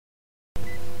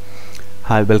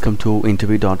Hi, welcome to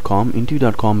interview.com.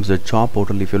 Interview.com is a job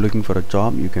portal. If you're looking for a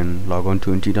job, you can log on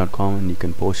to interview.com and you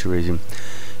can post your resume.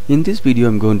 In this video,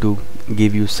 I'm going to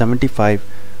give you 75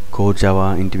 core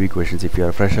Java interview questions. If you're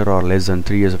a fresher or less than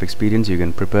 3 years of experience, you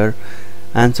can prepare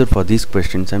answer for these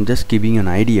questions. I'm just giving an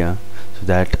idea so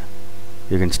that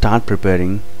you can start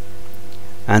preparing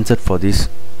answer for these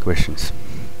questions.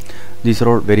 These are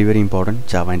all very important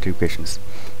Java interview questions.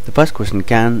 The first question: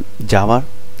 can Java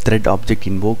thread object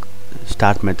invoke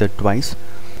start method twice?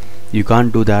 You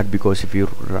can't do that, because if you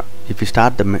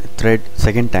start the thread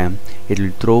second time, it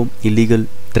will throw illegal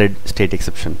thread state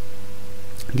exception.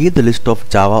 Give the list of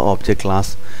Java object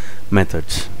class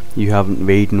methods. You have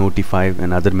wait, notify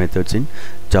and other methods in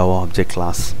Java object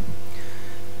class.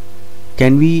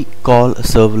 Can we call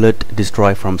servlet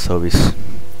destroy from service?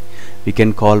 We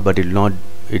can call, but it will not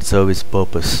serve its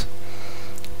purpose.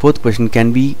 Fourth question: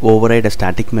 can we override a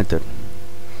static method?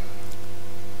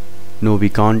 No, we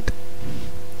can't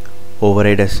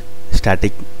override a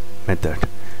static method,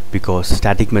 because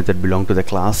static method belong to the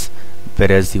class,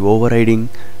 whereas the overriding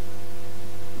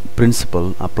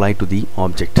principle apply to the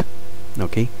object.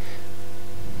 Okay,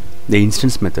 the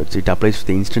instance methods, it applies to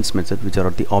the instance method which are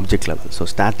at the object level. So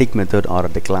static method are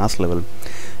at the class level,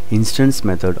 instance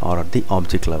method are at the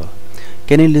object level.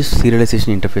 Can you list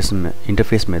serialization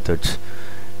interface methods?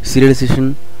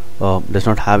 Serialization does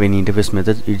not have any interface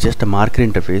method. It's just a marker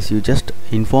interface. You just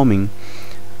informing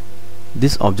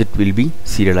this object will be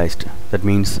serialized. That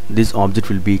means this object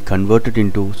will be converted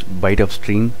into byte of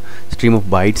stream of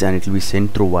bytes, and it will be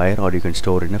sent through wire, or you can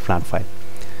store in a flat file.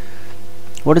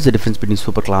 What is the difference between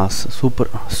superclass,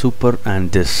 super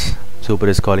and this? Super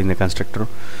is calling the constructor,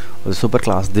 or the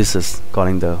superclass this is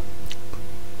calling the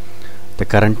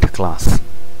current class.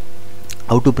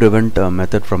 How to prevent a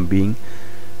method from being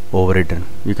overridden?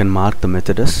 You can mark the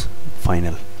method as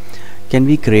final. Can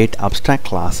we create abstract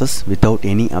classes without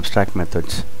any abstract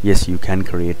methods? Yes, you can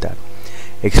create that.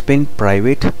 Explain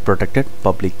private, protected,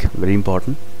 public. Very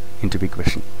important interview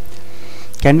question.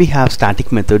 Can we have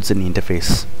static methods in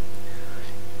interface?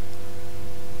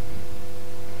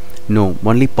 No,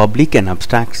 only public and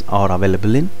abstracts are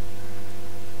available in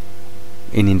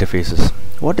interfaces.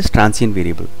 What is transient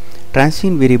variable?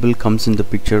 Transient variable comes in the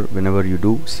picture whenever you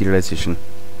do serialization.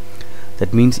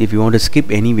 That means if you want to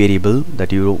skip any variable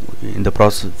that you in the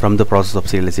process from the process of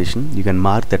serialization, you can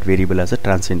mark that variable as a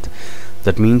transient.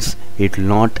 That means it will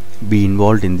not be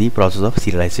involved in the process of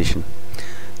serialization.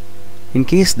 In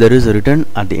case there is a return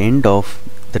at the end of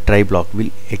the try block,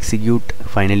 will execute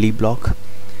finally block?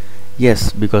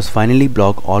 Yes, because finally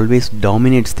block always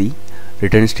dominates the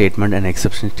return statement and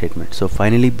exception statement. So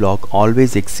finally block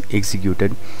always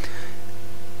executed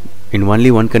in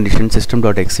only one condition,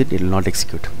 system.exit, it will not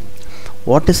execute.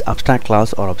 What is abstract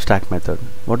class or abstract method?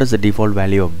 What is the default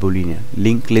value of boolean?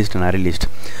 Linked list and array list.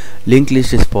 Linked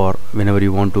list is for whenever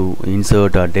you want to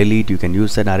insert or delete, you can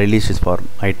use that. Array list is for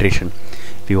iteration.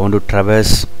 If you want to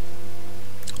traverse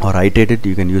or iterate it,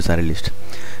 you can use array list.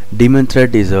 Daemon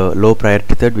thread is a low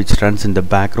priority thread which runs in the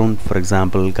background. For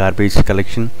example, garbage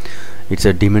collection, it's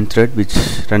a daemon thread which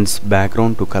runs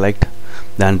background to collect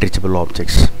the unreachable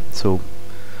objects. So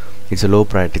it's a low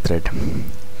priority thread.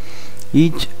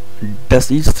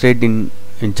 Does each thread in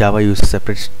Java use a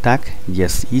separate stack?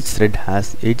 Yes, each thread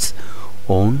has its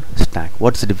own stack.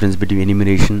 What's the difference between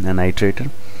enumeration and iterator?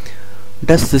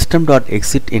 Does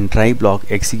system.exit in try block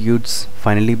executes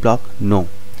finally block? No.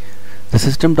 The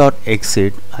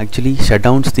system.exit actually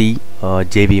shutdowns the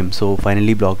JVM, so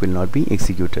finally block will not be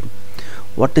executed.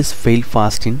 What is fail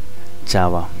fast in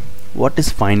Java? What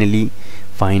is finally,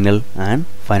 final and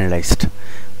finalized?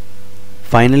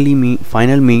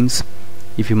 Final means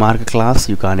if you mark a class,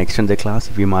 you can't extend the class.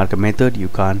 If you mark a method, you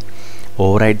can't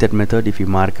override that method. If you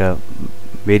mark a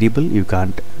variable, you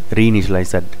can't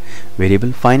reinitialize that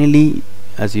variable. Finally,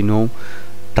 as you know,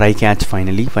 try catch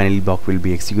finally block will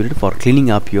be executed for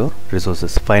cleaning up your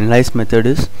resources. Finalize method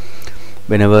is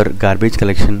whenever garbage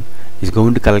collection is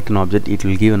going to collect an object, it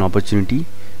will give an opportunity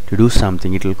to do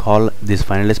something. It will call this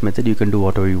finalize method. You can do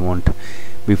whatever you want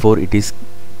before it is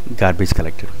garbage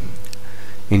collected.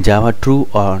 In Java, true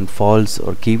or false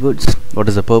or keywords. What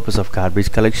is the purpose of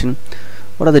garbage collection?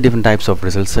 What are the different types of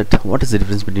result set? What is the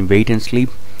difference between wait and sleep?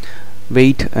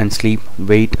 Wait and sleep.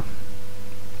 Wait,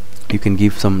 you can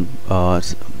give some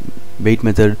wait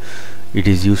method. It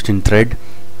is used in thread.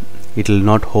 It will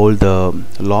not hold the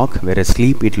lock, whereas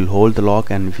sleep, it will hold the lock,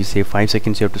 and if you say 5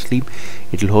 seconds you have to sleep,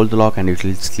 it will hold the lock and it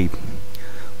will sleep.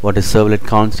 What is servlet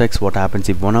context? What happens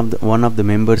if one of the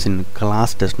members in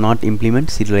class does not implement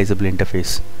serializable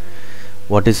interface?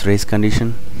 What is race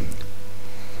condition?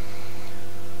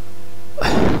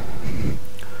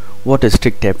 What is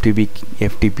strict FP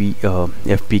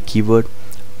keyword?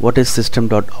 What is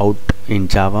system.out in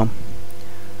Java?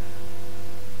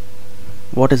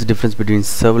 What is the difference between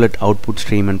servlet output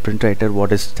stream and print writer?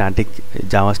 What is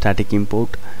Java static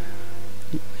import?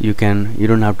 You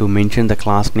don't have to mention the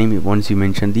class name once you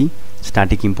mention the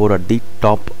static import at the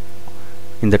top,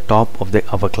 in the top of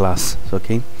our class.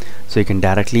 Okay, so you can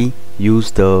directly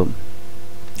use the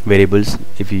variables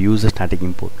if you use the static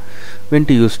import. When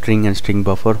to use string and string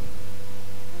buffer?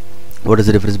 What is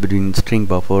the difference between string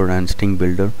buffer and string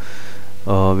builder?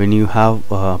 When you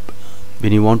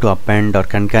want to append or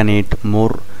concatenate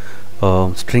more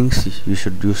strings, you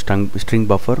should use string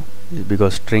buffer,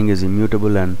 because string is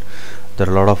immutable and there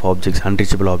are a lot of objects,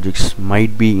 unreachable objects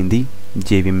might be in the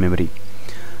JVM memory.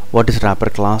 What is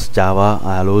wrapper class? Java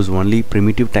allows only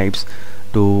primitive types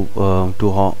to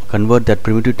convert that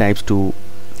primitive types to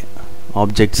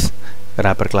objects.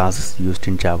 Wrapper class is used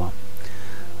in Java.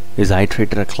 Is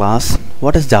iterator a class?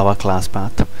 What is Java class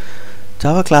path?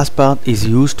 Java class path is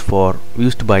used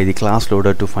by the class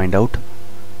loader to find out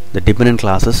the dependent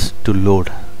classes to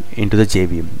load into the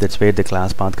JVM. That's where the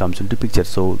class path comes into picture.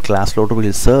 So class loader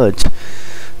will search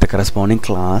the corresponding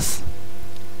class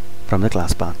from the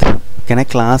class path. Can a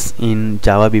class in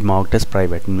Java be marked as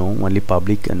private? No, only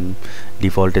public and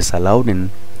default is allowed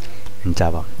in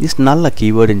Java. Is null a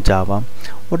keyword in Java?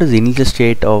 What is the initial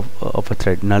state of a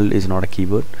thread? Null is not a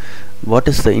keyword. What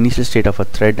is the initial state of a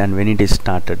thread and when it is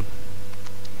started?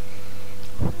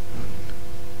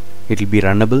 It will be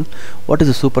runnable. What is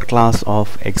the superclass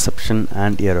of exception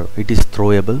and error? It is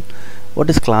throwable. What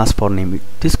is class for name?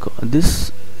 This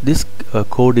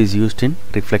code is used in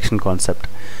reflection concept.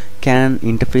 Can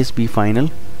interface be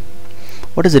final?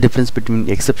 What is the difference between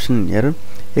exception and error?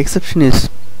 Exception is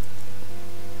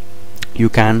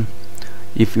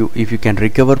if you can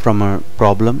recover from a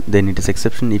problem, then it is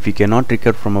exception. If you cannot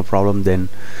recover from a problem, then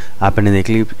happen in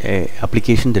the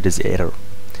application, that is error.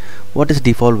 What is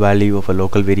default value of a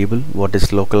local variable? What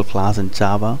is local class in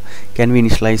Java? Can we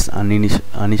initialize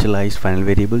uninitialized final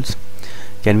variables?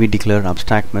 Can we declare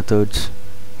abstract methods?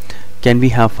 Can we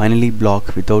have finally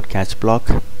block without catch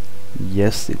block?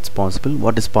 Yes, it's possible.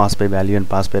 What is pass by value and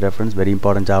pass by reference? Very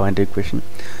important Java entry question.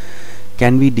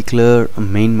 Can we declare a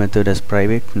main method as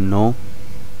private? No.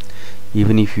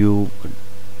 Even if you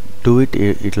do it,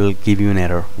 it will give you an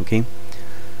error. Okay.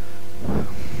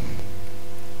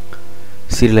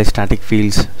 Serialize static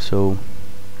fields. So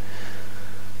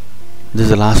this is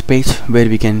the last page where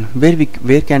can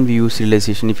we use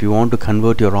serialization. If you want to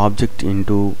convert your object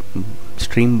into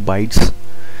stream bytes,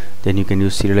 then you can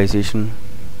use serialization.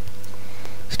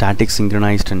 Static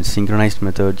synchronized and synchronized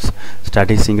methods.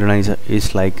 Static synchronized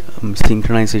is like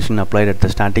synchronization applied at the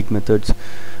static methods.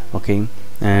 Okay,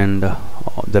 and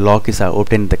the lock is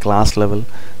obtained at the class level.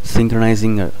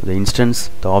 Synchronizing the instance,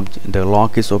 the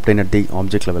lock is obtained at the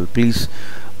object level. Please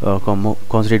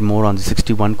concentrate more on the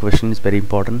 61 question. Is very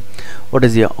important. What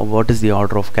is the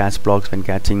order of catch blocks when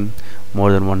catching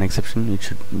more than one exception?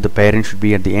 The parent should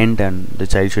be at the end and the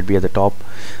child should be at the top,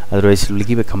 otherwise it will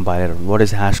give a compiler. What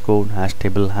is hash code, hash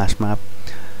table, hash map?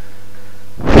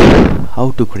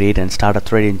 How to create and start a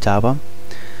thread in Java?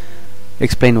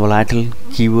 Explain volatile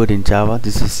keyword in Java.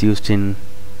 This is used in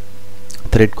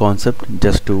thread concept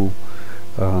just to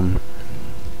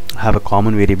have a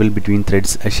common variable between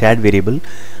threads, a shared variable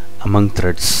among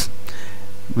threads.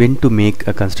 When to make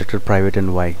a constructor private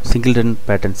and why? Singleton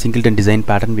design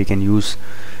pattern we can use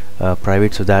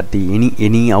private, so that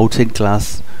any outside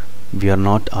class we are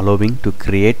not allowing to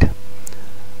create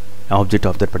object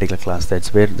of that particular class.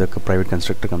 That's where the private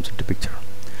constructor comes into picture.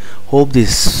 Hope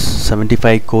these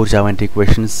 75 core Java entry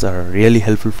questions are really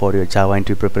helpful for your Java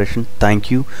entry preparation. Thank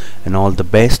you and all the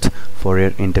best for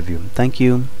your interview. Thank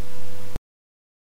you.